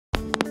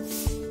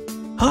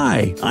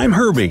Hi, I'm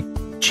Herbie,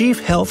 Chief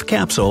Health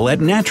Capsule at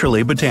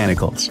Naturally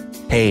Botanicals.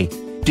 Hey,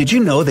 did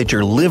you know that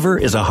your liver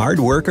is a hard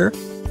worker,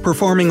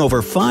 performing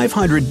over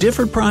 500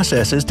 different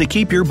processes to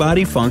keep your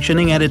body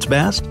functioning at its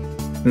best?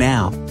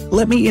 Now,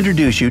 let me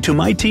introduce you to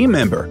my team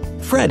member,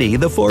 Freddie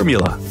The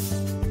Formula.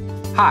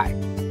 Hi,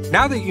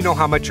 now that you know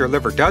how much your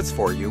liver does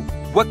for you,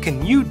 what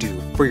can you do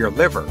for your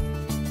liver?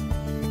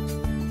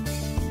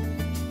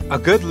 A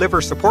good liver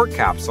support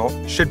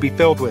capsule should be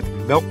filled with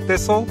milk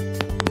thistle,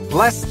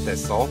 blessed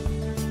thistle,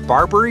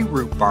 barberry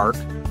root bark,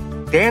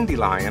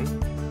 dandelion,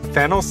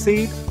 fennel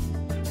seed,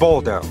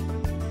 Boldo.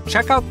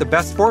 Check out the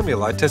best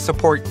formula to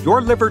support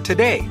your liver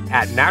today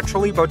at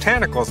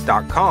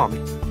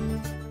naturallybotanicals.com